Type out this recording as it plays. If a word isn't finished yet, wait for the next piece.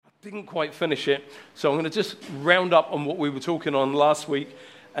didn't quite finish it, so I'm going to just round up on what we were talking on last week,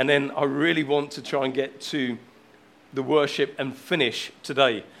 and then I really want to try and get to the worship and finish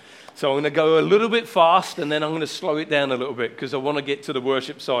today. So I'm going to go a little bit fast, and then I'm going to slow it down a little bit because I want to get to the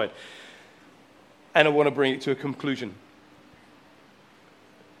worship side, and I want to bring it to a conclusion.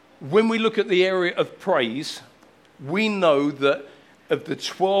 When we look at the area of praise, we know that of the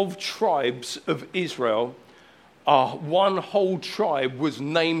 12 tribes of Israel, one whole tribe was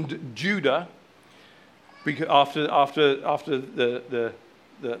named Judah, because after the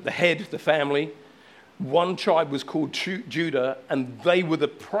head, the family. One tribe was called Judah, and they were the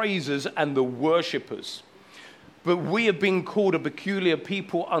praisers and the worshippers. But we have been called a peculiar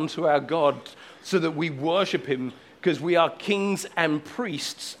people unto our God, so that we worship him, because we are kings and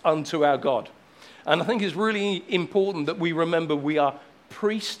priests unto our God. And I think it's really important that we remember we are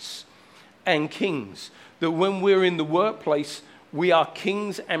priests and kings. That when we're in the workplace, we are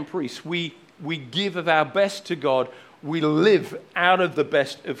kings and priests. We give of our best to God. We live out of the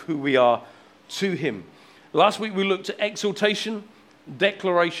best of who we are to him. Last week we looked at exaltation,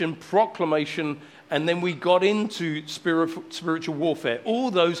 declaration, proclamation, and then we got into spiritual warfare. All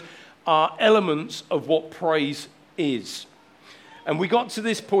those are elements of what praise is. And we got to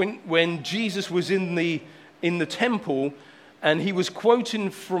this point when Jesus was in the temple, and he was quoting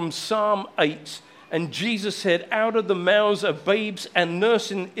from Psalm 8. And Jesus said, out of the mouths of babes and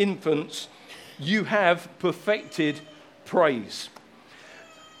nursing infants, you have perfected praise.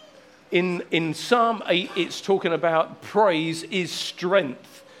 In Psalm 8, it's talking about praise is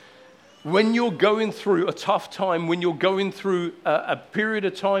strength. When you're going through a tough time, when you're going through a period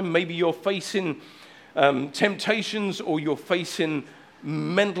of time, maybe you're facing temptations, or you're facing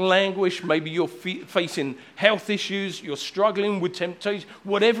mental anguish, maybe you're facing health issues, you're struggling with temptation,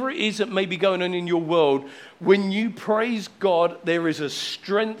 whatever it is that may be going on in your world, when you praise God, there is a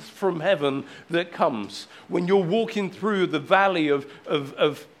strength from heaven that comes. When you're walking through the valley of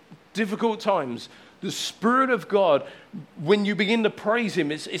difficult times, the Spirit of God, when you begin to praise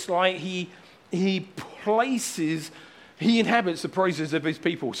him, it's like he inhabits the praises of his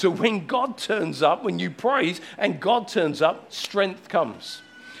people. So when God turns up, when you praise and God turns up, strength comes.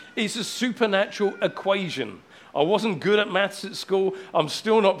 It's a supernatural equation. I wasn't good at maths at school. I'm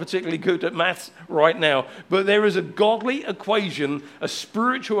still not particularly good at maths right now. But there is a godly equation, a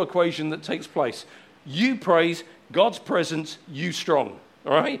spiritual equation that takes place. You praise, God's presence, you strong.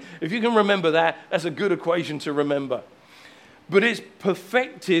 All right? If you can remember that, that's a good equation to remember. But it's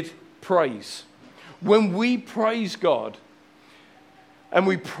perfected praise. When we praise God and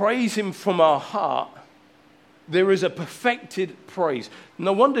we praise him from our heart, there is a perfected praise.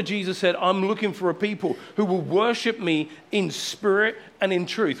 No wonder Jesus said, I'm looking for a people who will worship me in spirit and in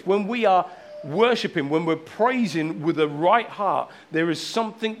truth. When we are worshiping, when we're praising with a right heart, there is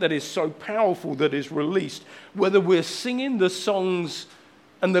something that is so powerful that is released. Whether we're singing the songs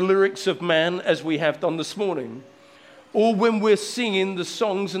and the lyrics of man, as we have done this morning, or when we're singing the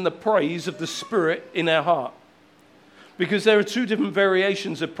songs and the praise of the Spirit in our heart. Because there are two different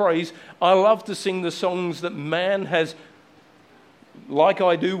variations of praise. I love to sing the songs that man has, like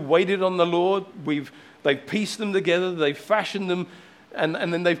I do, waited on the Lord. They've pieced them together, they've fashioned them, and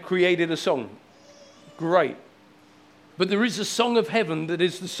then they've created a song. Great. But there is a song of heaven that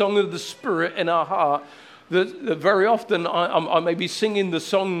is the song of the Spirit in our heart, that very often I may be singing the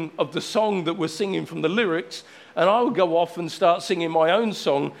song that we're singing from the lyrics, and I will go off and start singing my own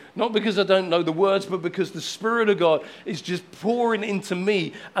song, not because I don't know the words, but because the Spirit of God is just pouring into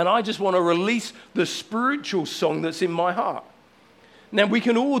me, and I just want to release the spiritual song that's in my heart. Now, we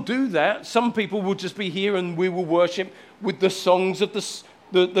can all do that. Some people will just be here and we will worship with the songs of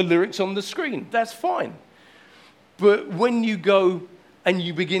the lyrics on the screen. That's fine. But when you go and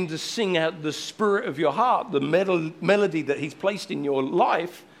you begin to sing out the spirit of your heart, the melody that he's placed in your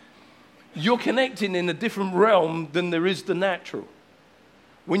life, you're connecting in a different realm than there is the natural.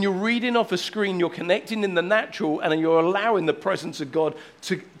 When you're reading off a screen, you're connecting in the natural, and you're allowing the presence of God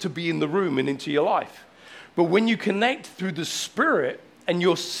to be in the room and into your life. But when you connect through the Spirit and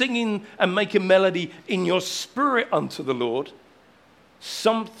you're singing and making melody in your spirit unto the Lord,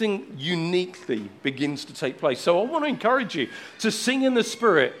 something uniquely begins to take place. So I want to encourage you to sing in the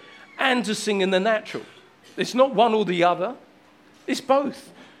Spirit and to sing in the natural. It's not one or the other. It's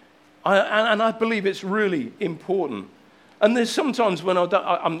both. And I believe it's really important. And there's sometimes when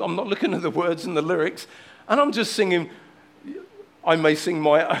I'm not looking at the words and the lyrics, and I'm just singing. I may sing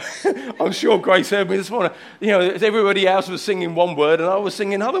I'm sure Grace heard me this morning. Everybody else was singing one word, and I was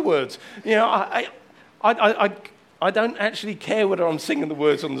singing other words. I don't actually care whether I'm singing the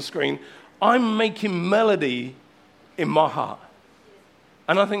words on the screen. I'm making melody in my heart.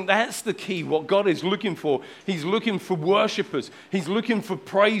 And I think that's the key, what God is looking for. He's looking for worshipers. He's looking for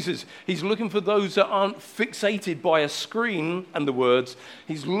praisers. He's looking for those that aren't fixated by a screen and the words.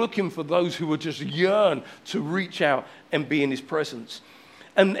 He's looking for those who will just yearn to reach out and be in his presence.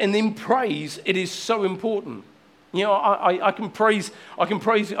 And in praise, it is so important. You know, I can praise,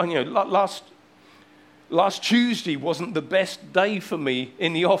 you know, last Tuesday wasn't the best day for me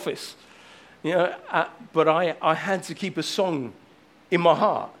in the office. You know, but I had to keep a song in my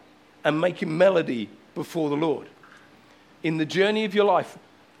heart and making melody before the Lord. In the journey of your life,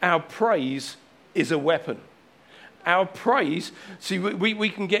 our praise is a weapon. Our praise, see, we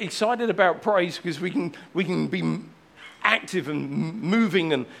can get excited about praise because we can be active and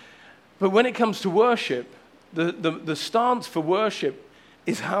moving, but when it comes to worship, the stance for worship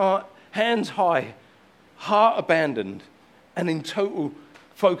is hands high, heart abandoned, and in total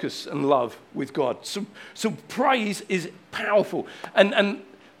focus and love with God. So praise is powerful, and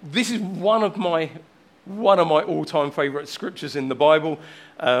this is one of my all-time favorite scriptures in the Bible.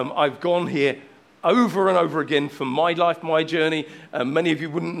 I've gone here over and over again for my life, my journey. Many of you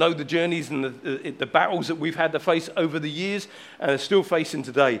wouldn't know the journeys and the battles that we've had to face over the years and are still facing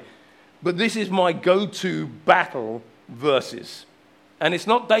today. But this is my go-to battle verses. And it's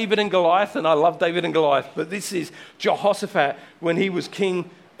not David and Goliath, and I love David and Goliath, but this is Jehoshaphat when he was king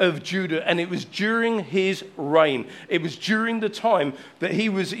of Judah, and it was during his reign. It was during the time that he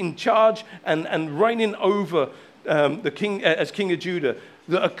was in charge and reigning over the king as king of Judah,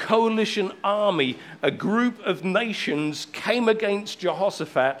 that a coalition army, a group of nations came against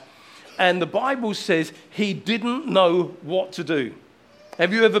Jehoshaphat, and the Bible says he didn't know what to do.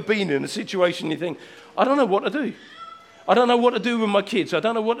 Have you ever been in a situation you think, I don't know what to do? I don't know what to do with my kids. I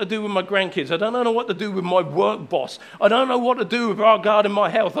don't know what to do with my grandkids. I don't know what to do with my work boss. I don't know what to do regarding my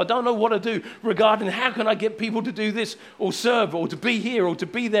health. I don't know what to do regarding how can I get people to do this or serve or to be here or to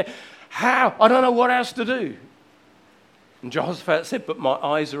be there. How? I don't know what else to do. And Jehoshaphat said, but my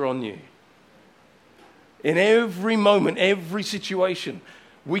eyes are on you. In every moment, every situation,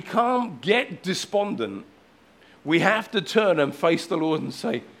 we can't get despondent. We have to turn and face the Lord and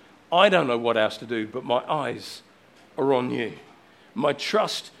say, I don't know what else to do, but my eyes are on you. My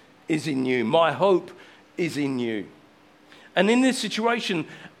trust is in you. My hope is in you. And in this situation,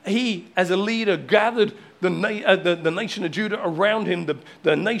 he, as a leader, gathered the nation of Judah around him,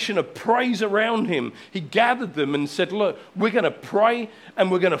 the nation of praise around him. He gathered them and said, look, we're going to pray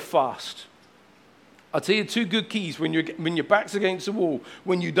and we're going to fast. I'll tell you two good keys when your back's against the wall,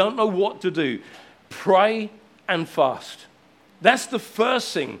 when you don't know what to do. Pray and fast. That's the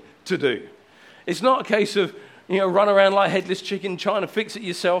first thing to do. It's not a case of, run around like headless chicken trying to fix it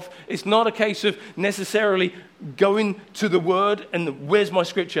yourself. It's not a case of necessarily going to the word and where's my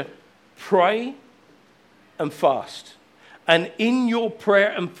scripture? Pray and fast. And in your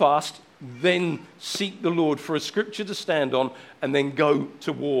prayer and fast, then seek the Lord for a scripture to stand on and then go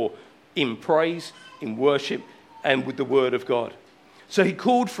to war in praise, in worship, and with the word of God. So he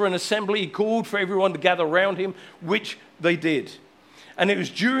called for an assembly. He called for everyone to gather around him, which they did. And it was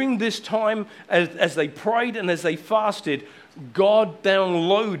during this time, as they prayed and as they fasted, God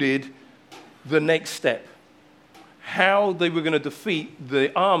downloaded the next step. How they were going to defeat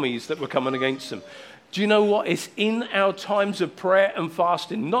the armies that were coming against them. Do you know what? It's in our times of prayer and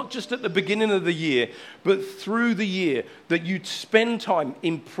fasting, not just at the beginning of the year, but through the year, that you spend time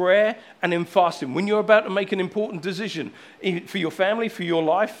in prayer and in fasting. When you're about to make an important decision for your family, for your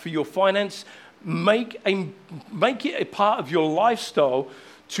life, for your finance, make it a part of your lifestyle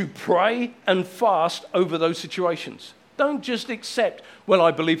to pray and fast over those situations. Don't just accept, well,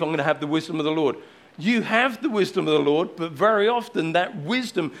 I believe I'm going to have the wisdom of the Lord. You have the wisdom of the Lord, but very often that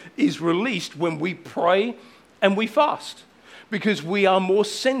wisdom is released when we pray and we fast, because we are more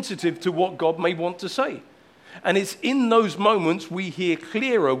sensitive to what God may want to say. And it's in those moments we hear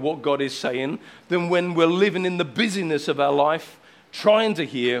clearer what God is saying than when we're living in the busyness of our life, trying to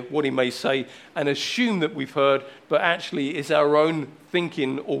hear what he may say and assume that we've heard, but actually it's our own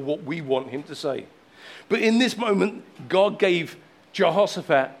thinking or what we want him to say. But in this moment, God gave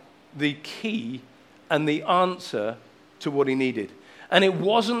Jehoshaphat the key and the answer to what he needed. And it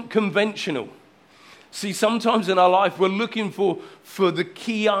wasn't conventional. See, sometimes in our life, we're looking for the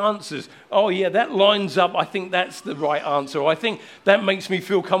key answers. Oh, yeah, that lines up. I think that's the right answer. Or I think that makes me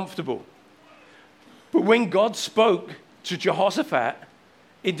feel comfortable. But when God spoke to Jehoshaphat,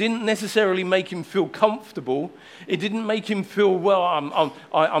 it didn't necessarily make him feel comfortable. It didn't make him feel, well,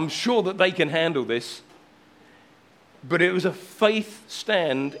 I'm sure that they can handle this. But it was a faith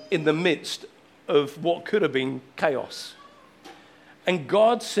stand in the midst of what could have been chaos. And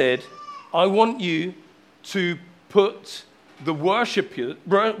God said, I want you to put the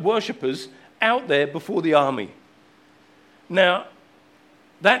worshippers out there before the army. Now,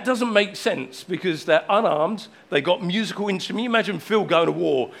 that doesn't make sense because they're unarmed. They got musical instruments. You imagine Phil going to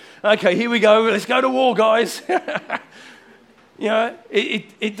war. Okay, here we go. Let's go to war, guys.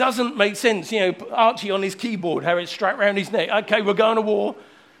 It doesn't make sense. Archie on his keyboard, how it's strapped around his neck. Okay, we're going to war.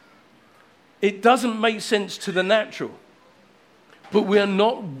 It doesn't make sense to the natural. But we are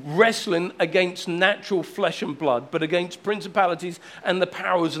not wrestling against natural flesh and blood, but against principalities and the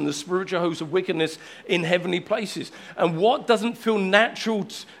powers and the spiritual hosts of wickedness in heavenly places. And what doesn't feel natural,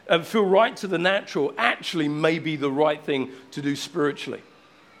 feel right to the natural, actually may be the right thing to do spiritually.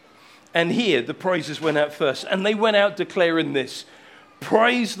 And here, the praises went out first. And they went out declaring this: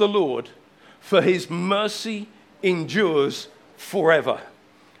 praise the Lord, for his mercy endures forever.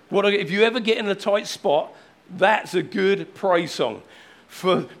 If you ever get in a tight spot, that's a good praise song.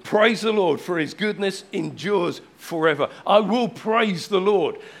 Praise the Lord, for his goodness endures forever. I will praise the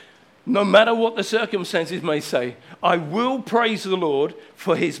Lord. No matter what the circumstances may say, I will praise the Lord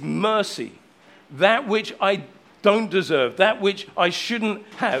for his mercy. That which I don't deserve, that which I shouldn't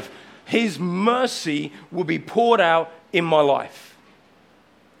have, his mercy will be poured out in my life.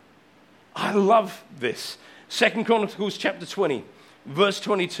 I love this. 2 Chronicles chapter 20. Verse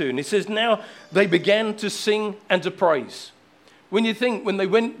 22, and it says, now they began to sing and to praise. When they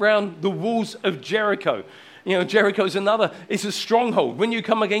went round the walls of Jericho, Jericho's it's a stronghold. When you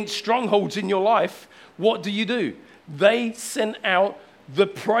come against strongholds in your life, what do? They sent out the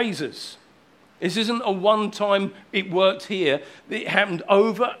praises. This isn't a one-time it worked here. It happened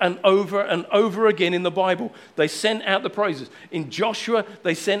over and over and over again in the Bible. They sent out the praises. In Joshua,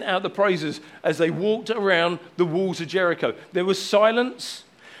 they sent out the praises as they walked around the walls of Jericho. There was silence,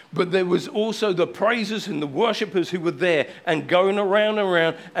 but there was also the praisers and the worshippers who were there and going around and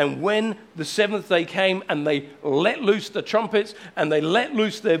around. And when the seventh day came and they let loose the trumpets and they let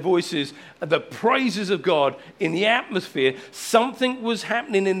loose their voices, the praises of God in the atmosphere, something was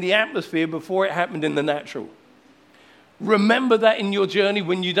happening in the atmosphere before it happened in the natural. Remember that in your journey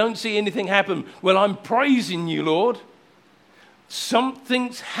when you don't see anything happen. Well, I'm praising you, Lord.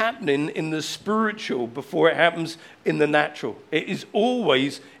 Something's happening in the spiritual before it happens in the natural. It is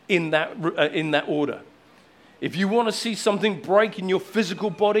always in that order. If you want to see something break in your physical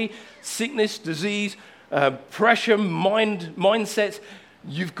body, sickness, disease, pressure, mindsets,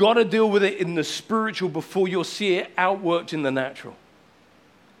 you've got to deal with it in the spiritual before you'll see it outworked in the natural.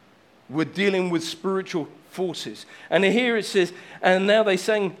 We're dealing with spiritual forces. And here it says, and now they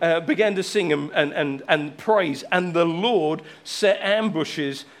began to sing and praise, and the Lord set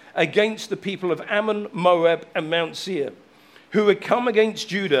ambushes against the people of Ammon, Moab, and Mount Seir, who had come against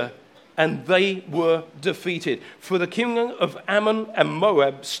Judah, and they were defeated. For the king of Ammon and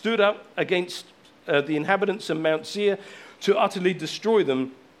Moab stood up against the inhabitants of Mount Seir to utterly destroy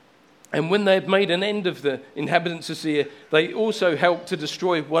them. And when they had made an end of the inhabitants of Seir, they also helped to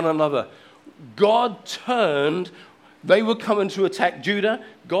destroy one another. They were coming to attack Judah.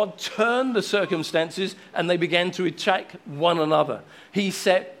 God turned the circumstances and they began to attack one another. He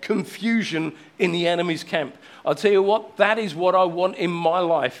set confusion in the enemy's camp. I'll tell you what, that is what I want in my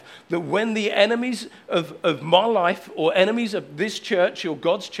life. That when the enemies of my life or enemies of this church or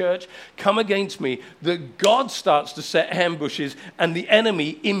God's church come against me, that God starts to set ambushes and the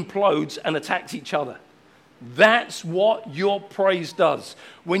enemy implodes and attacks each other. That's what your praise does.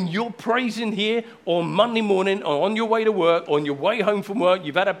 When you're praising here on Monday morning or on your way to work, on your way home from work,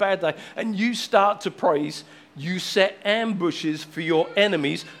 you've had a bad day, and you start to praise, you set ambushes for your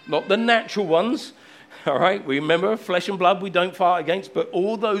enemies, not the natural ones. All right, we remember flesh and blood we don't fight against, but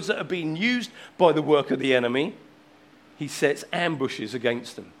all those that are being used by the work of the enemy, he sets ambushes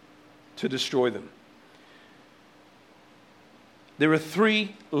against them to destroy them. There are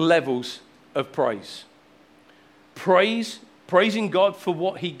 3 levels of praise. Praising God for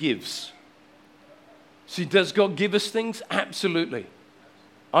what he gives. See, does God give us things? Absolutely.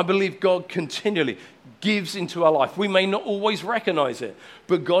 I believe God continually gives into our life. We may not always recognize it,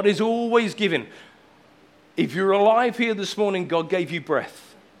 but God is always giving. If you're alive here this morning, God gave you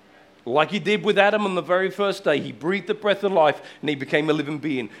breath. Like he did with Adam on the very first day. He breathed the breath of life and he became a living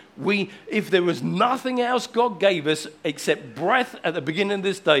being. If there was nothing else God gave us except breath at the beginning of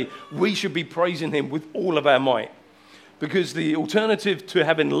this day, we should be praising him with all of our might. Because the alternative to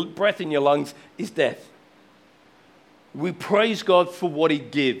having breath in your lungs is death. We praise God for what he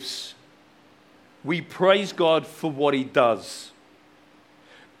gives. We praise God for what he does.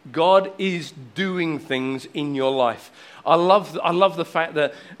 God is doing things in your life. I love the fact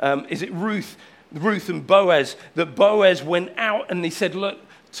that, is it Ruth and Boaz, that Boaz went out and he said, look,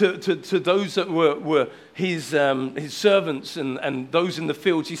 to those that were his servants and those in the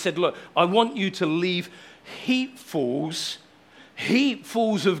fields, he said, look, I want you to leave heapfuls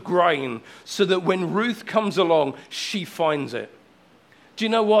of grain so that when Ruth comes along, she finds it. Do you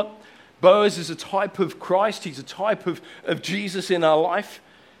know what? Boaz is a type of Christ. He's a type of Jesus in our life.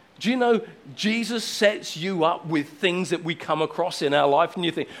 Do you know Jesus sets you up with things that we come across in our life and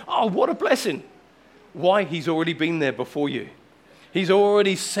you think, oh, what a blessing. Why? He's already been there before you. He's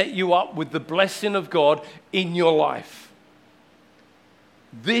already set you up with the blessing of God in your life.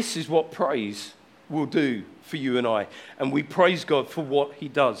 This is what praise will do for you and I. And we praise God for what he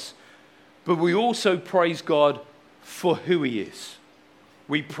does. But we also praise God for who he is.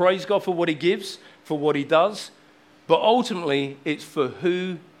 We praise God for what he gives, for what he does. But ultimately, it's for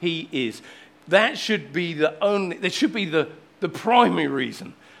who he is. That should be the primary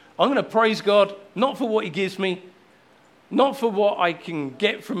reason. I'm going to praise God not for what he gives me, not for what I can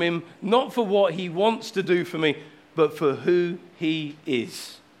get from him, not for what he wants to do for me, but for who he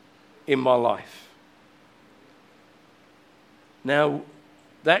is in my life. Now,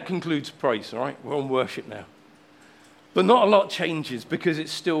 that concludes praise, all right? We're on worship now. But not a lot changes because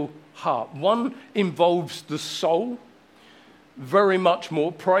it's still heart. One involves the soul very much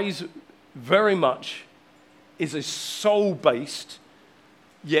more. Praise very much is a soul-based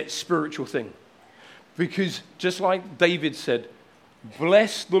yet spiritual thing. Because just like David said,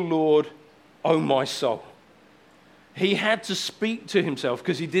 bless the Lord, O my soul. He had to speak to himself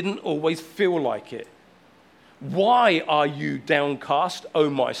because he didn't always feel like it. Why are you downcast, O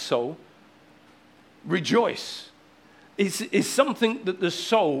my soul? Rejoice. It's something that the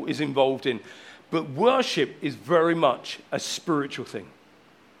soul is involved in. But worship is very much a spiritual thing.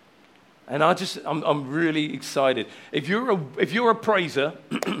 And I'm really excited. If you're a praiser,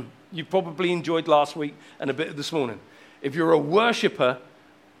 you probably enjoyed last week and a bit of this morning. If you're a worshiper,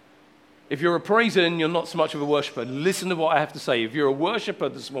 if you're a praiser and you're not so much of a worshiper, listen to what I have to say. If you're a worshiper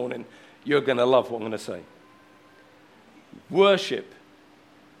this morning, you're going to love what I'm going to say. Worship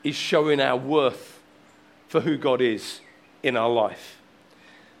is showing our worth for who God is in our life.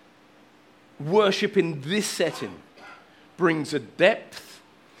 Worship in this setting brings a depth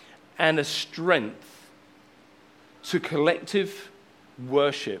and a strength to collective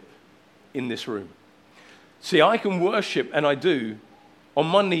worship in this room. See, I can worship, and I do, on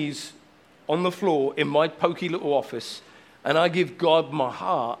my knees, on the floor, in my pokey little office, and I give God my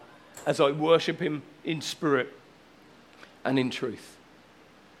heart as I worship him in spirit and in truth.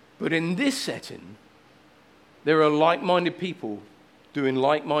 But in this setting, there are like-minded people doing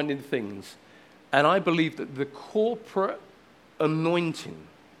like-minded things, and I believe that the corporate anointing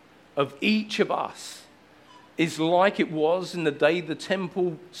of each of us is like it was in the day the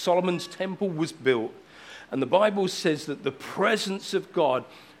temple, Solomon's temple was built. And the Bible says that the presence of God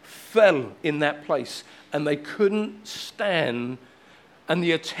fell in that place and they couldn't stand and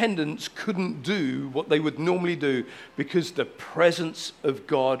the attendants couldn't do what they would normally do because the presence of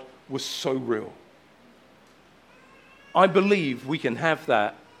God was so real. I believe we can have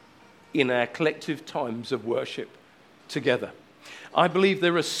that in our collective times of worship together. I believe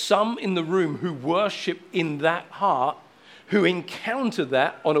there are some in the room who worship in that heart, who encounter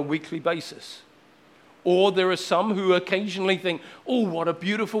that on a weekly basis. Or there are some who occasionally think, oh, what a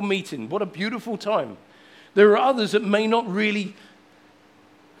beautiful meeting, what a beautiful time. There are others that may not really,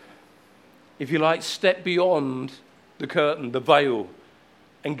 if you like, step beyond the curtain, the veil,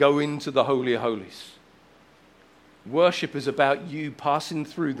 and go into the Holy of Holies. Worship is about you passing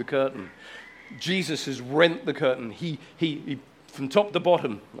through the curtain. Jesus has rent the curtain. He from top to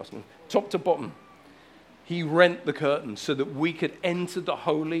bottom, he rent the curtain so that we could enter the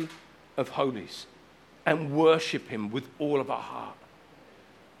Holy of Holies and worship him with all of our heart.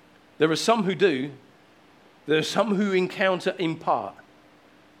 There are some who do. There are some who encounter in part.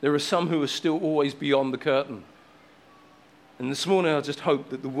 There are some who are still always beyond the curtain. And this morning I just hope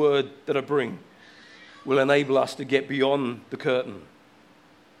that the word that I bring will enable us to get beyond the curtain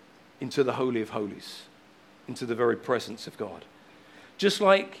into the Holy of Holies, into the very presence of God. Just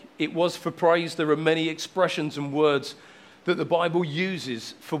like it was for praise, there are many expressions and words that the Bible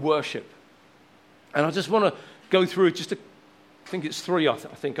uses for worship. And I just want to go through I think it's three, I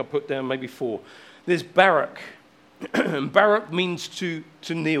think I put down maybe four. There's Barak. Barak means to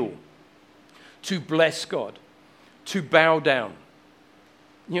kneel, to bless God, to bow down.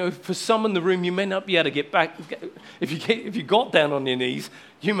 You know, for some in the room, you may not be able to get back. If you got down on your knees,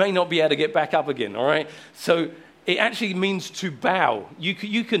 you may not be able to get back up again, all right? So it actually means to bow. You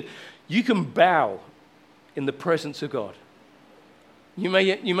can bow in the presence of God. You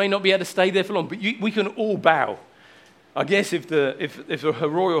may not be able to stay there for long, but we can all bow. I guess if Her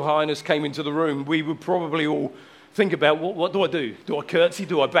Royal Highness came into the room, we would probably all think about, what do I do? Do I curtsy?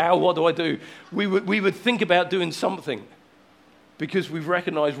 Do I bow? What do I do? We would think about doing something because we've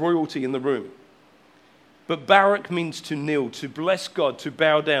recognized royalty in the room. But barak means to kneel, to bless God, to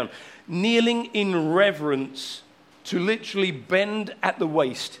bow down. Kneeling in reverence, to literally bend at the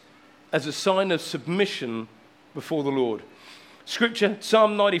waist as a sign of submission before the Lord. Scripture,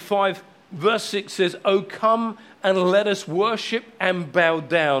 Psalm 95, verse 6 says, "Oh, come and let us worship and bow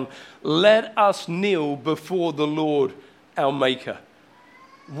down. Let us kneel before the Lord, our Maker."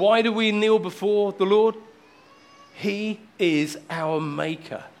 Why do we kneel before the Lord? He is our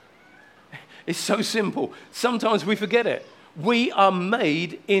Maker. It's so simple. Sometimes we forget it. We are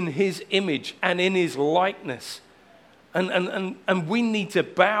made in His image and in His likeness. And we need to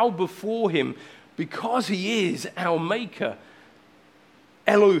bow before Him because He is our Maker.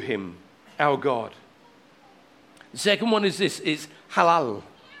 Elohim, our God. The second one is this, is halal.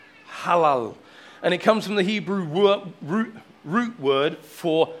 Halal. And it comes from the Hebrew root word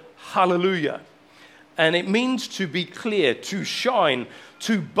for hallelujah. And it means to be clear, to shine,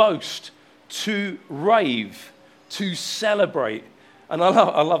 to boast, to rave, to celebrate. And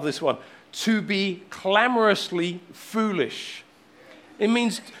I love this one. To be clamorously foolish. It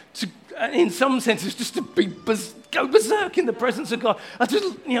means, in some senses, just to go berserk in the presence of God.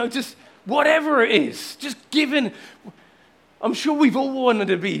 Just whatever it is, just giving. I'm sure we've all wanted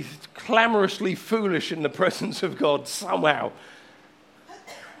to be clamorously foolish in the presence of God somehow.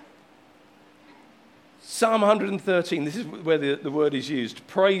 Psalm 113, this is where the word is used.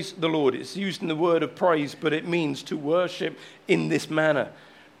 Praise the Lord. It's used in the word of praise, but it means to worship in this manner.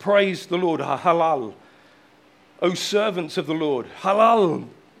 Praise the Lord, halal. O servants of the Lord, halal,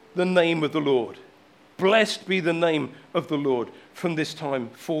 the name of the Lord. Blessed be the name of the Lord from this time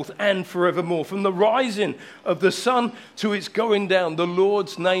forth and forevermore. From the rising of the sun to its going down, the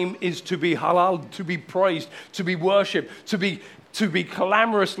Lord's name is to be halal, to be praised, to be worshipped, to be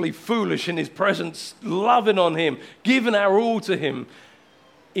clamorously foolish in His presence, loving on Him, giving our all to Him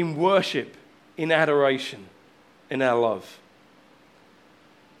in worship, in adoration, in our love.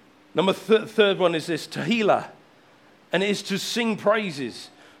 Number third one is this, tahila, and it is to sing praises,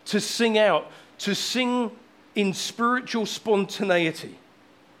 to sing out, to sing in spiritual spontaneity.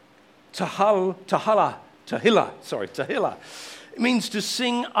 Tahila. It means to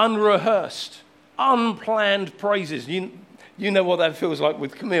sing unrehearsed, unplanned praises. You know what that feels like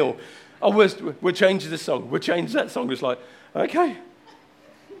with Camille. Oh, we're changing this song. We'll change that song. It's like, okay.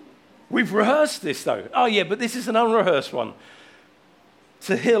 We've rehearsed this though. Oh yeah, but this is an unrehearsed one.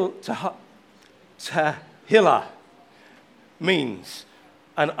 Tahila means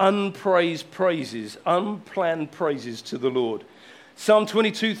an unpraised praises, unplanned praises to the Lord. Psalm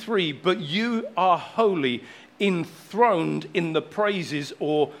 22:3, but you are holy, enthroned in the praises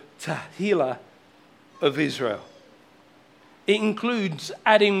or tahila of Israel. It includes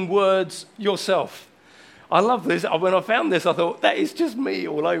adding words yourself. I love this. When I found this, I thought, that is just me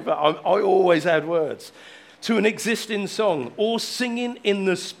all over. I always add words. To an existing song or singing in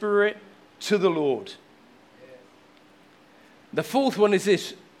the Spirit to the Lord. The fourth one is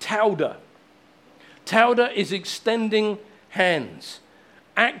this, tauda. Tauda is extending hands,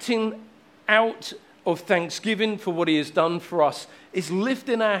 acting out of thanksgiving for what He has done for us, is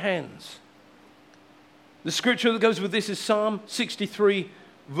lifting our hands. The scripture that goes with this is Psalm 63,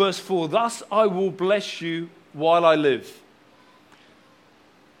 verse 4. Thus I will bless you while I live.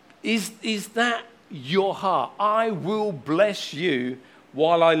 Is that your heart? I will bless you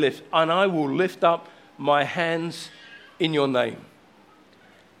while I live, and I will lift up my hands in your name.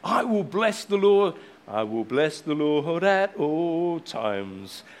 I will bless the Lord. I will bless the Lord at all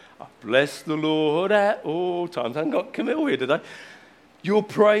times. I bless the Lord at all times. I haven't got Camille here today. Your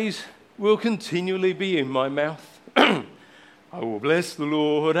praise will continually be in my mouth. I will bless the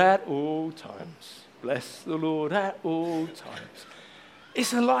Lord at all times. Bless the Lord at all times.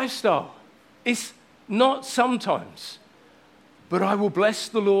 It's a lifestyle. It's not sometimes, but I will bless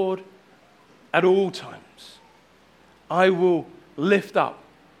the Lord at all times. I will lift up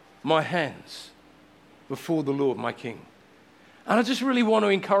my hands before the Lord, my King. And I just really want to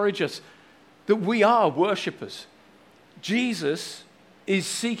encourage us that we are worshippers. Jesus is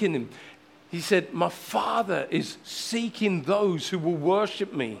seeking Him. He said, my Father is seeking those who will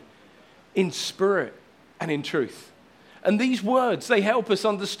worship me in spirit and in truth. And these words, they help us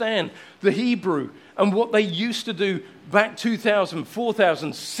understand the Hebrew and what they used to do back 2,000,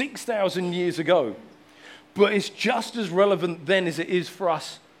 4,000, 6,000 years ago. But it's just as relevant then as it is for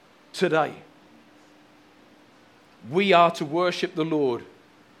us today. We are to worship the Lord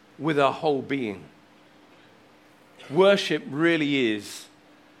with our whole being. Worship really is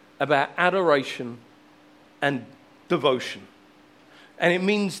about adoration and devotion. And it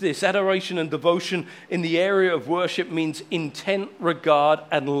means this: adoration and devotion in the area of worship means intent, regard,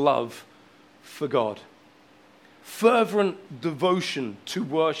 and love for God. Fervent devotion to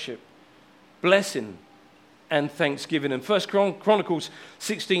worship, blessing, and thanksgiving. And 1 Chronicles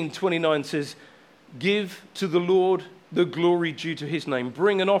 16:29 says, "Give to the Lord the glory due to his name.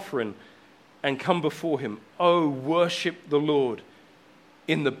 Bring an offering and come before him. Oh, worship the Lord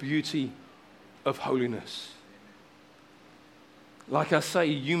in the beauty of holiness." Like I say,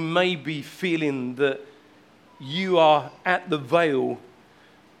 you may be feeling that you are at the veil,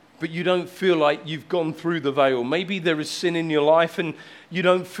 but you don't feel like you've gone through the veil. Maybe there is sin in your life and you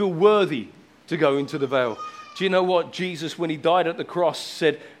don't feel worthy to go into the veil. Do you know what? Jesus, when he died at the cross,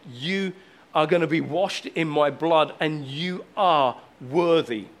 said, "You are going to be washed in my blood and you are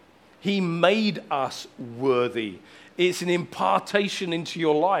worthy." He made us worthy. It's an impartation into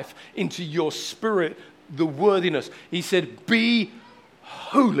your life, into your spirit, the worthiness. He said, "Be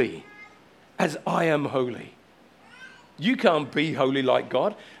holy as I am holy." You can't be holy like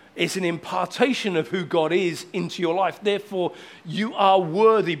God. It's an impartation of who God is into your life. Therefore, you are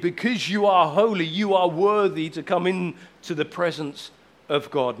worthy. Because you are holy, you are worthy to come into the presence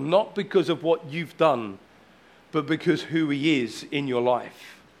of God. Not because of what you've done, but because who he is in your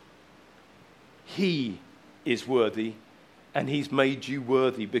life. He is worthy, and he's made you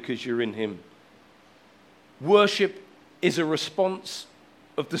worthy because you're in him. Worship is a response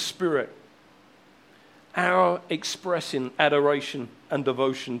of the Spirit, our expressing adoration and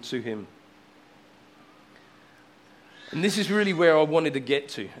devotion to him. And this is really where I wanted to get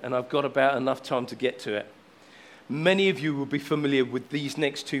to, and I've got about enough time to get to it. Many of you will be familiar with these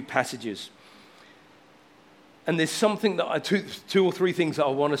next two passages. And there's something that two or three things that I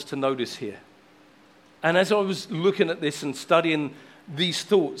want us to notice here. And as I was looking at this and studying these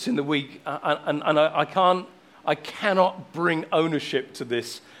thoughts in the week, I cannot bring ownership to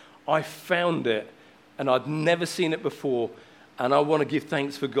this. I found it, and I'd never seen it before, and I want to give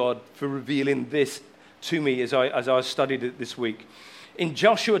thanks for God for revealing this to me as I studied it this week. In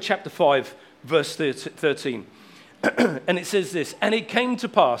Joshua chapter 5, verse 13, and it says this: "And it came to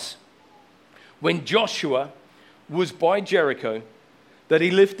pass, when Joshua was by Jericho, that he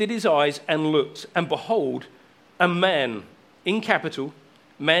lifted his eyes and looked, and behold, a man," in capital,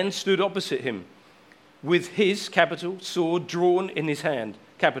 "man stood opposite him, with his," capital, "sword drawn in his hand,"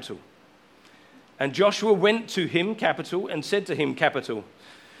 capital. "And Joshua went to him," capital, "and said to him," capital,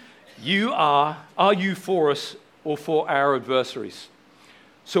 are you for us or for our adversaries?"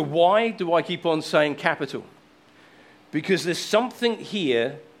 So why do I keep on saying capital? Because there's something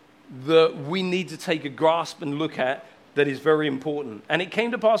here that we need to take a grasp and look at that is very important. "And it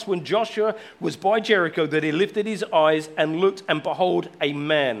came to pass when Joshua was by Jericho that he lifted his eyes and looked, and behold, a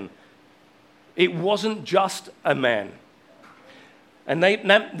man." It wasn't just a man. "And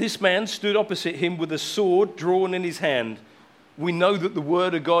this man stood opposite him with a sword drawn in his hand." We know that the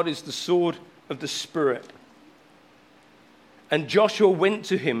word of God is the sword of the Spirit. "And Joshua went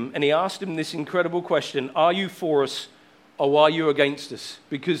to him and he asked him this incredible question: 'Are you for us or are you against us?'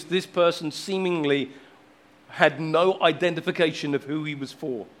 Because this person seemingly had no identification of who he was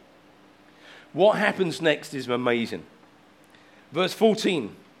for. What happens next is amazing. Verse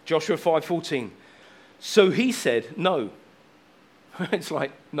 14, Joshua 5:14. "So he said, 'No.'" It's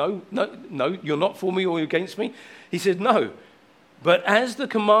like, no, you're not for me or you're against me. He said, "No. But as the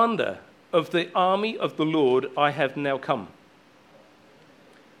commander of the army of the Lord, I have now come."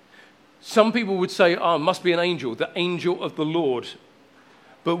 Some people would say, "Oh, it must be an angel, the angel of the Lord."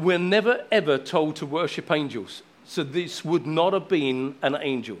 But we're never, ever told to worship angels. So this would not have been an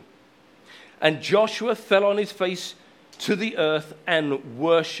angel. "And Joshua fell on his face to the earth and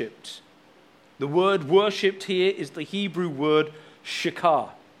worshipped." The word worshipped here is the Hebrew word shakar.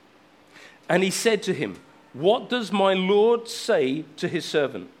 "And he said to him, 'What does my Lord say to his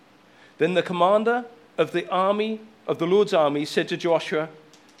servant?' Then the commander of the army, of the Lord's army, said to Joshua,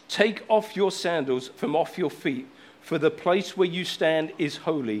 'Take off your sandals from off your feet, for the place where you stand is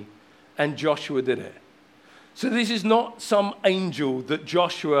holy.' And Joshua did it." So this is not some angel that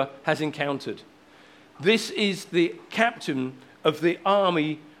Joshua has encountered. This is the captain of the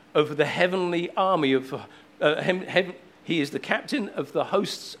army, of the heavenly army. He is the captain of the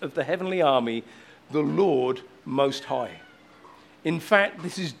hosts of the heavenly army, the Lord Most High. In fact,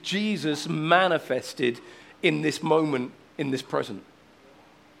 this is Jesus manifested in this moment, in this present.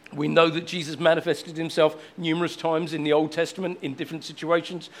 We know that Jesus manifested himself numerous times in the Old Testament in different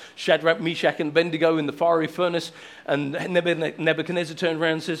situations. Shadrach, Meshach, and Abednego in the fiery furnace. And Nebuchadnezzar turned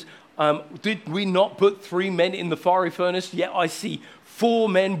around and says, did we not put 3 men in the fiery furnace? Yet I see 4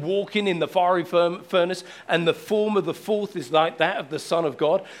 men walking in the fiery furnace, and the form of the 4th is like that of the Son of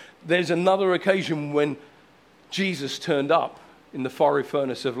God. There's another occasion when Jesus turned up in the fiery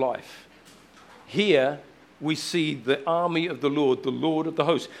furnace of life. Here, we see the army of the Lord of the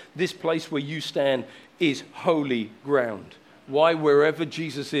hosts. This place where you stand is holy ground. Why? Wherever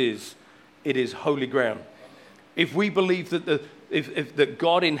Jesus is, it is holy ground. If we believe that that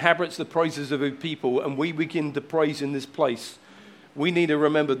God inhabits the praises of his people and we begin to praise in this place, we need to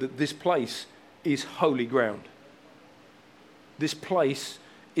remember that this place is holy ground. This place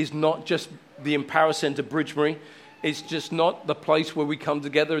is not just the Empower Centre, Bridgebury. It's just not the place where we come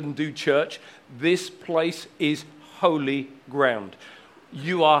together and do church. This place is holy ground.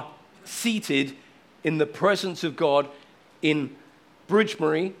 You are seated in the presence of God in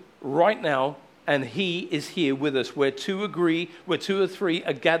Bridgebury right now, and he is here with us. Where 2 or 3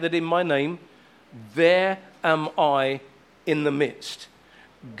 are gathered in my name, there am I in the midst.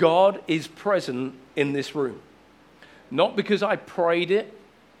 God is present in this room. Not because I prayed it,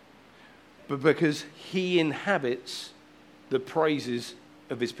 but because he inhabits the praises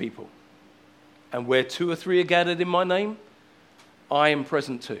of his people. And where 2 or 3 are gathered in my name, I am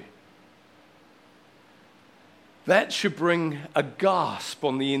present too. That should bring a gasp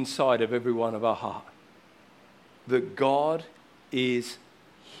on the inside of every one of our heart. That God is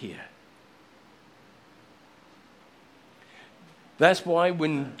here. That's why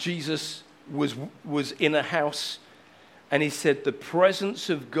when Jesus was in a house and he said, the presence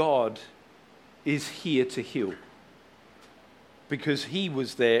of God is here to heal. Because he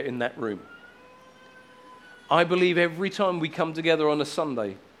was there in that room. I believe every time we come together on a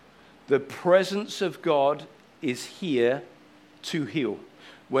Sunday, the presence of God is here to heal.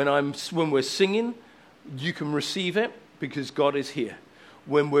 When we're singing, you can receive it because God is here.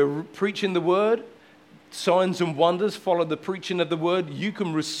 When we're preaching the word, signs and wonders follow the preaching of the word. You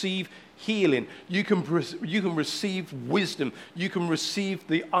can receive healing. You can receive wisdom. You can receive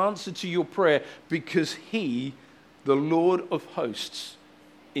the answer to your prayer because he, the Lord of hosts,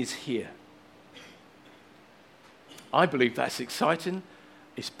 is here. I believe that's exciting.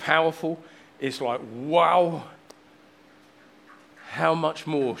 It's powerful. It's like, wow. How much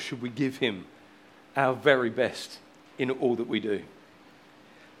more should we give him our very best in all that we do?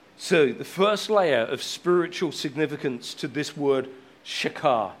 So the first layer of spiritual significance to this word,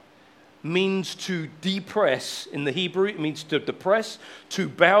 shakar, means to depress. In the Hebrew, it means to depress, to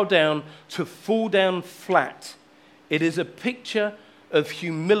bow down, to fall down flat. It is a picture of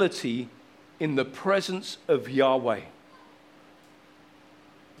humility in the presence of Yahweh.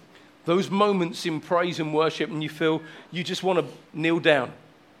 Those moments in praise and worship and you feel you just want to kneel down.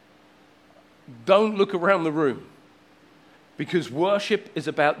 Don't look around the room, because worship is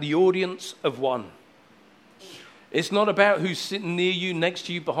about the audience of one. It's not about who's sitting near you, next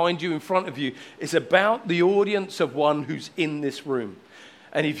to you, behind you, in front of you. It's about the audience of one who's in this room.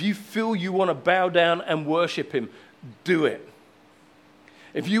 And if you feel you want to bow down and worship him, do it.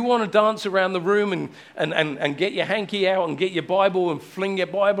 If you want to dance around the room and get your hanky out and get your Bible and fling your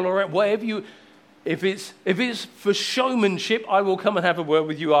Bible around, whatever you, if it's for showmanship, I will come and have a word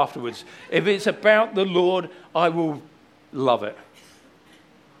with you afterwards. If it's about the Lord, I will love it.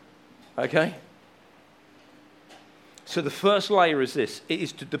 Okay? So the first layer is this. It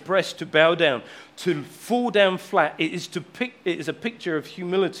is to depress, to bow down, to fall down flat. It is a picture of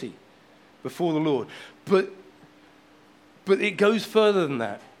humility before the Lord. But it goes further than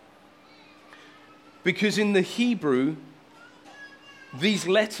that. Because in the Hebrew, these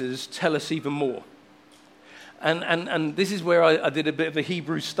letters tell us even more. And this is where I did a bit of a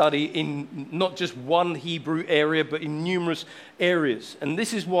Hebrew study in not just one Hebrew area, but in numerous areas. And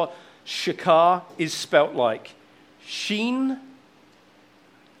this is what shakar is spelt like. Sheen.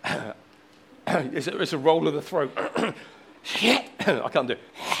 It's a roll of the throat. I can't do it.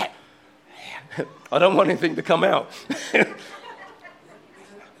 I don't want anything to come out.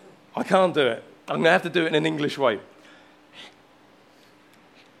 I can't do it. I'm going to have to do it in an English way.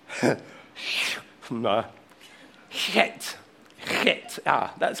 No. Chet.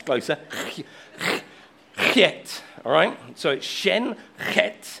 That's closer. Chet. All right? So it's shen,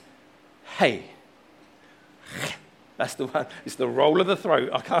 chet, hey. That's the one. It's the roll of the throat.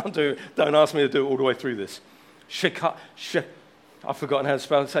 I can't do it. Don't ask me to do it all the way through this. I've forgotten how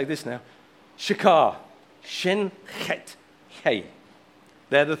to say this now. Shakar, Shen, Chet, Hey.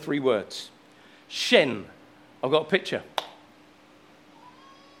 They're the 3 words. Shen, I've got a picture.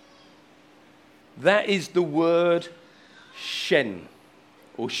 That is the word Shen,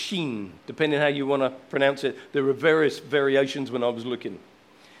 or Sheen, depending how you want to pronounce it. There are various variations when I was looking.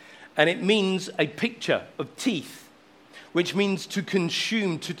 And it means a picture of teeth, which means to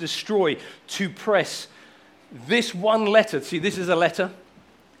consume, to destroy, to press. This one letter, see, this is a letter.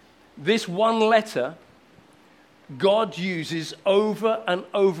 This one letter, God uses over and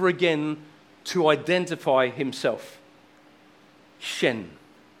over again to identify himself. Shen.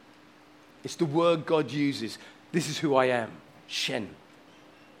 It's the word God uses. This is who I am. Shen.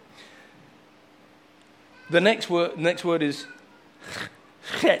 The next word is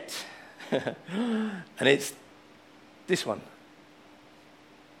Chet. And it's this one.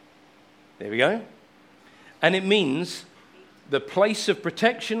 There we go. And it means the place of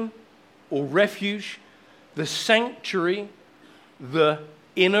protection or refuge, the sanctuary, the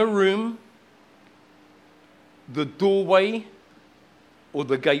inner room, the doorway, or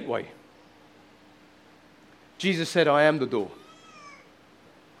the gateway. Jesus said, I am the door.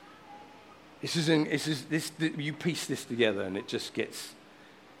 You piece this together and it just gets...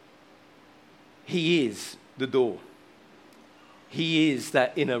 He is the door. He is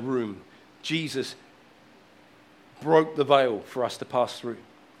that inner room. Jesus broke the veil for us to pass through.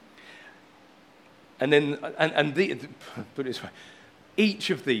 And then, put it this way,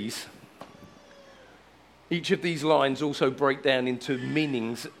 each of these lines also break down into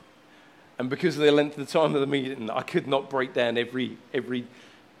meanings. And because of the length of the time of the meeting, I could not break down every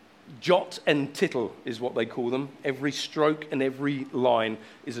jot and tittle is what they call them. Every stroke and every line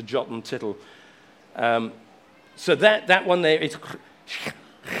is a jot and tittle. So that one there is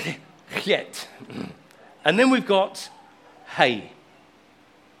Chet. And then we've got Hey.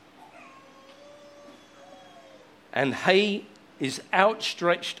 And Hey is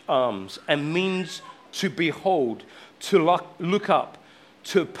outstretched arms and means to behold, to look up,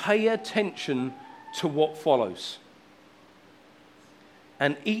 to pay attention to what follows.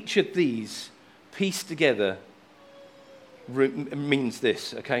 And each of these pieced together means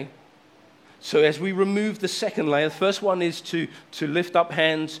this, okay? So as we remove the second layer, the first one is to lift up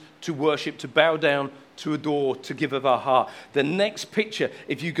hands, to worship, to bow down, to adore, to give of our heart. The next picture,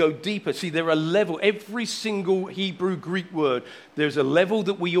 if you go deeper, see there are levels. Every single Hebrew, Greek word, there's a level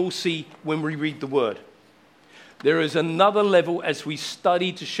that we all see when we read the word. There is another level as we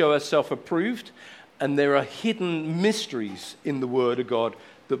study to show ourselves approved, and there are hidden mysteries in the word of God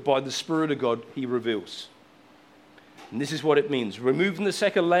that by the Spirit of God he reveals. And this is what it means. Removing the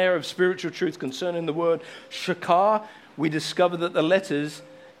second layer of spiritual truth concerning the word Shakar, we discover that the letters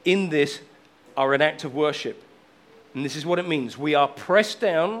in this are an act of worship. And this is what it means. We are pressed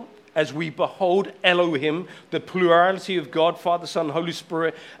down as we behold Elohim, the plurality of God, Father, Son, Holy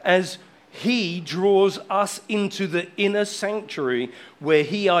Spirit, as he draws us into the inner sanctuary where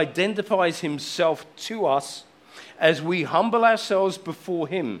he identifies himself to us as we humble ourselves before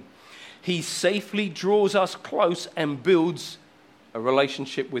him. He safely draws us close and builds a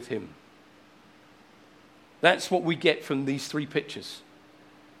relationship with him. That's what we get from these three pictures.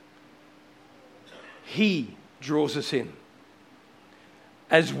 He draws us in.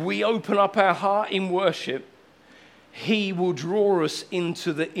 As we open up our heart in worship, he will draw us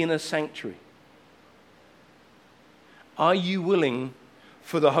into the inner sanctuary. Are you willing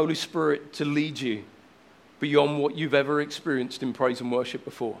for the Holy Spirit to lead you beyond what you've ever experienced in praise and worship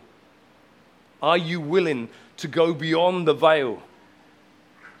before? Are you willing to go beyond the veil?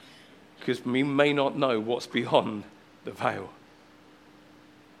 Because we may not know what's beyond the veil.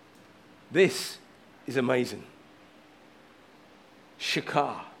 This is amazing.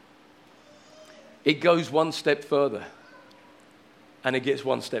 Shakar. It goes one step further and it gets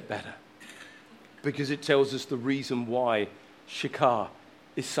one step better because it tells us the reason why Shakar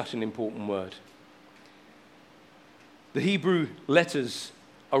is such an important word. The Hebrew letters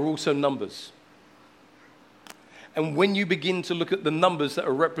are also numbers. And when you begin to look at the numbers that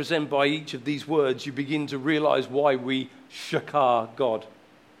are represented by each of these words, you begin to realize why we Shakar God.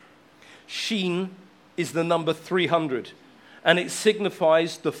 Sheen is the number 300, and it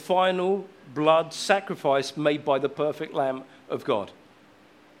signifies the final blood sacrifice made by the perfect Lamb of God.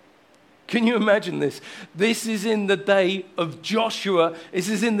 Can you imagine this? This is in the day of Joshua. This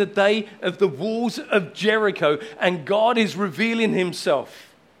is in the day of the walls of Jericho, and God is revealing himself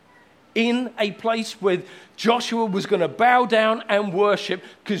in a place where Joshua was going to bow down and worship,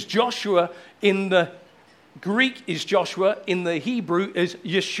 because Joshua in the Greek is Joshua, in the Hebrew is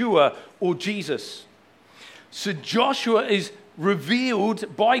Yeshua or Jesus. So Joshua is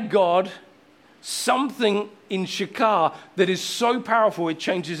revealed by God something in Shakar that is so powerful it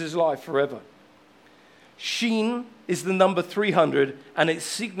changes his life forever. Sheen is the number 300, and it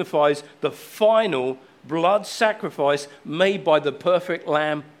signifies the final blood sacrifice made by the perfect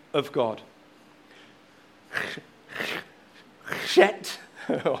Lamb of God. Chet,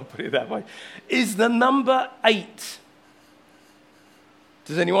 I'll put it that way, is the number 8.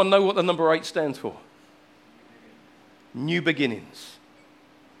 Does anyone know what the number 8 stands for? New beginnings.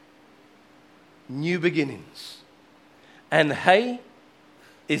 New beginnings. And Hey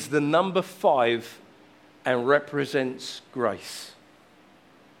is the number 5 and represents grace.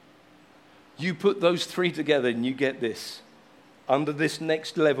 You put those 3 together and you get this. Under this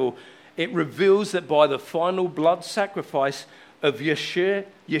next level, it reveals that by the final blood sacrifice of Yeshua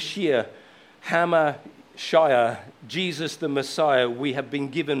HaMashiach, Jesus the Messiah, we have been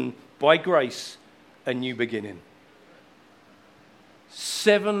given by grace a new beginning.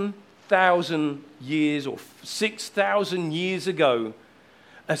 7,000 years or 6,000 years ago,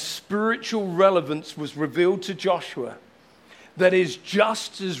 a spiritual relevance was revealed to Joshua that is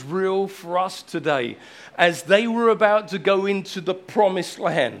just as real for us today. As they were about to go into the promised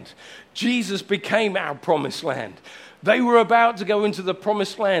land, Jesus became our promised land. They were about to go into the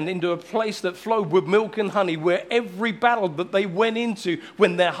promised land, into a place that flowed with milk and honey, where every battle that they went into,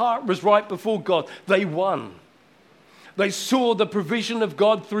 when their heart was right before God, they won. They saw the provision of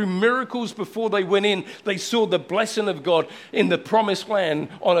God through miracles before they went in. They saw the blessing of God in the promised land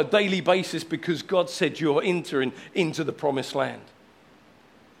on a daily basis because God said, you're entering into the promised land.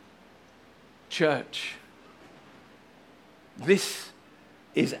 Church, this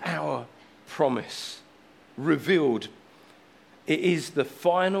is our promise revealed. It is the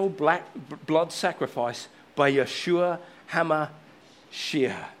final blood sacrifice by Yeshua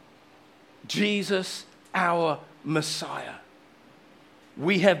HaMashiach, Jesus, our Messiah.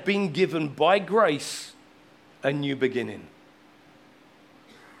 We have been given by grace a new beginning.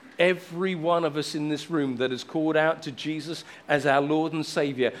 Every one of us in this room that has called out to Jesus as our Lord and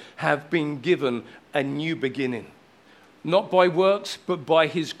Savior have been given a new beginning. Not by works, but by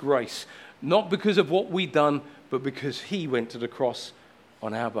His grace. Not because of what we've done, but because He went to the cross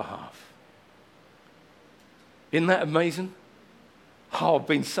on our behalf. Isn't that amazing? Oh, I've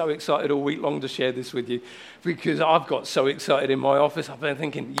been so excited all week long to share this with you because I've got so excited in my office. I've been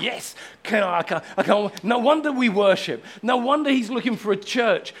thinking, yes, I can't. No wonder we worship. No wonder He's looking for a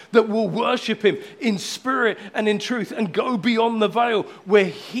church that will worship Him in spirit and in truth and go beyond the veil where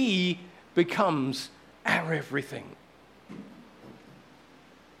He becomes our everything.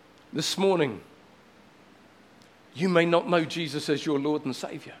 This morning, you may not know Jesus as your Lord and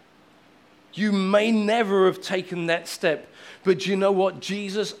Savior. You may never have taken that step. But you know what?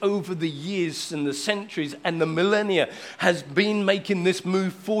 Jesus, over the years and the centuries and the millennia, has been making this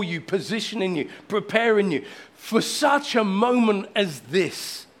move for you, positioning you, preparing you for such a moment as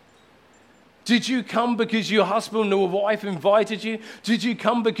this. Did you come because your husband or wife invited you? Did you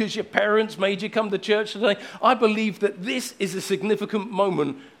come because your parents made you come to church today? I believe that this is a significant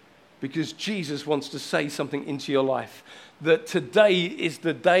moment because Jesus wants to say something into your life. That today is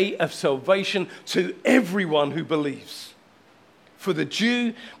the day of salvation to everyone who believes. For the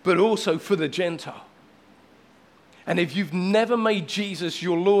Jew, but also for the Gentile. And if you've never made Jesus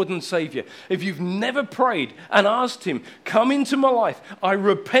your Lord and Savior, if you've never prayed and asked Him, come into my life, I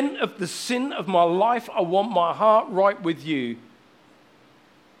repent of the sin of my life, I want my heart right with you,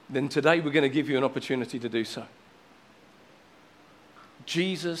 then today we're going to give you an opportunity to do so.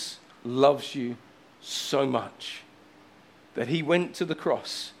 Jesus loves you so much that He went to the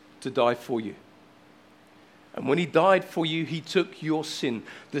cross to die for you. And when He died for you, He took your sin.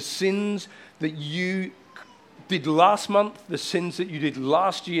 The sins that you did last month, the sins that you did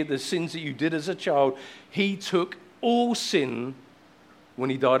last year, the sins that you did as a child. He took all sin when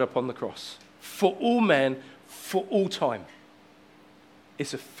He died upon the cross. For all man, for all time.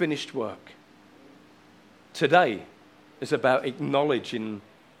 It's a finished work. Today is about acknowledging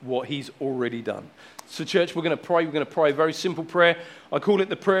what He's already done. So church, we're going to pray. We're going to pray a very simple prayer. I call it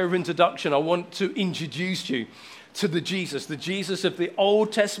the prayer of introduction. I want to introduce you to the Jesus of the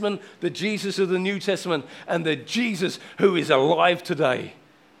Old Testament, the Jesus of the New Testament, and the Jesus who is alive today.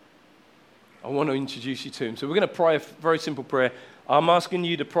 I want to introduce you to Him. So we're going to pray a very simple prayer. I'm asking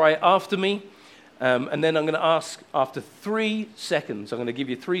you to pray after me, and then I'm going to ask after 3 seconds. I'm going to give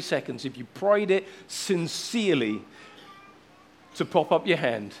you 3 seconds. If you prayed it sincerely, to pop up your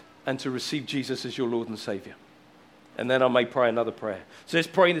hand and to receive Jesus as your Lord and Savior. And then I may pray another prayer. So let's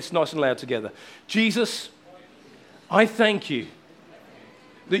pray this nice and loud together. Jesus, I thank You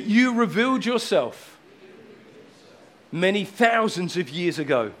that You revealed Yourself many thousands of years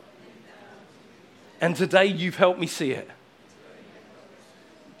ago. And today You've helped me see it.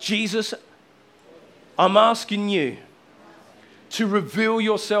 Jesus, I'm asking you to reveal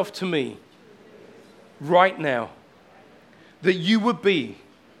yourself to me right now, that you would be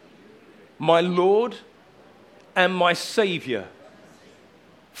my Lord and my Savior,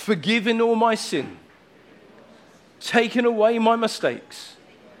 forgiving all my sin, taking away my mistakes,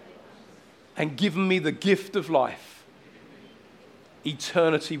 and giving me the gift of life,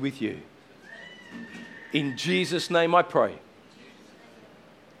 eternity with you. In Jesus' name I pray.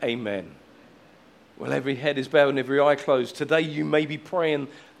 Amen. Well, every head is bowed and every eye closed. Today you may be praying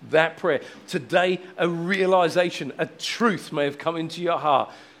that prayer. Today a realization, a truth may have come into your heart.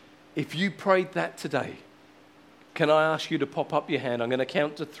 If you prayed that today, can I ask you to pop up your hand? I'm going to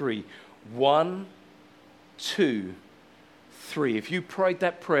count to 3. 1, 2, 3. If you prayed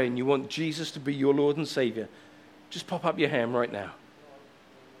that prayer and you want Jesus to be your Lord and Savior, just pop up your hand right now.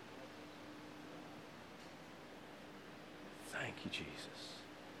 Thank you, Jesus.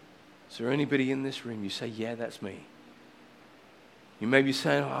 Is there anybody in this room you say, yeah, that's me? You may be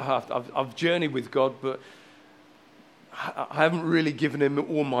saying, I've journeyed with God, but I haven't really given him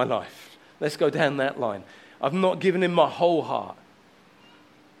all my life. Let's go down that line. I've not given him my whole heart.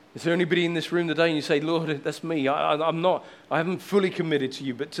 Is there anybody in this room today and you say, Lord, that's me. I haven't fully committed to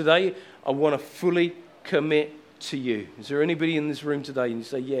you, but today I want to fully commit to you. Is there anybody in this room today and you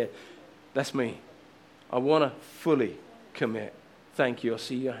say, yeah, that's me. I want to fully commit. Thank you. I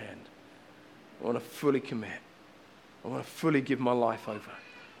see your hand. I want to fully commit. I want to fully give my life over.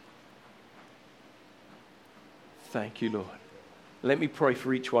 Thank you, Lord. Let me pray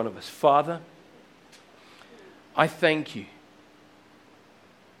for each one of us. Father, I thank you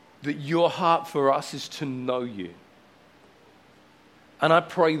that your heart for us is to know you. And I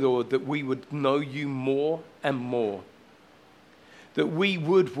pray, Lord, that we would know you more and more. That we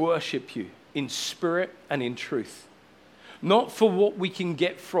would worship you in spirit and in truth. Not for what we can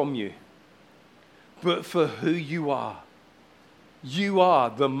get from you, but for who you are. You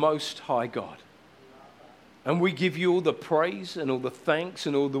are the Most High God. And we give you all the praise and all the thanks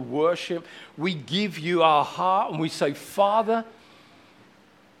and all the worship. We give you our heart and we say, Father,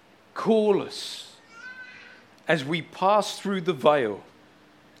 call us as we pass through the veil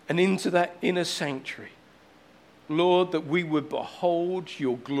and into that inner sanctuary. Lord, that we would behold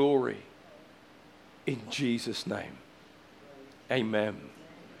your glory in Jesus' name. Amen.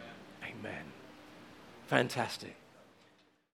 Amen. Fantastic.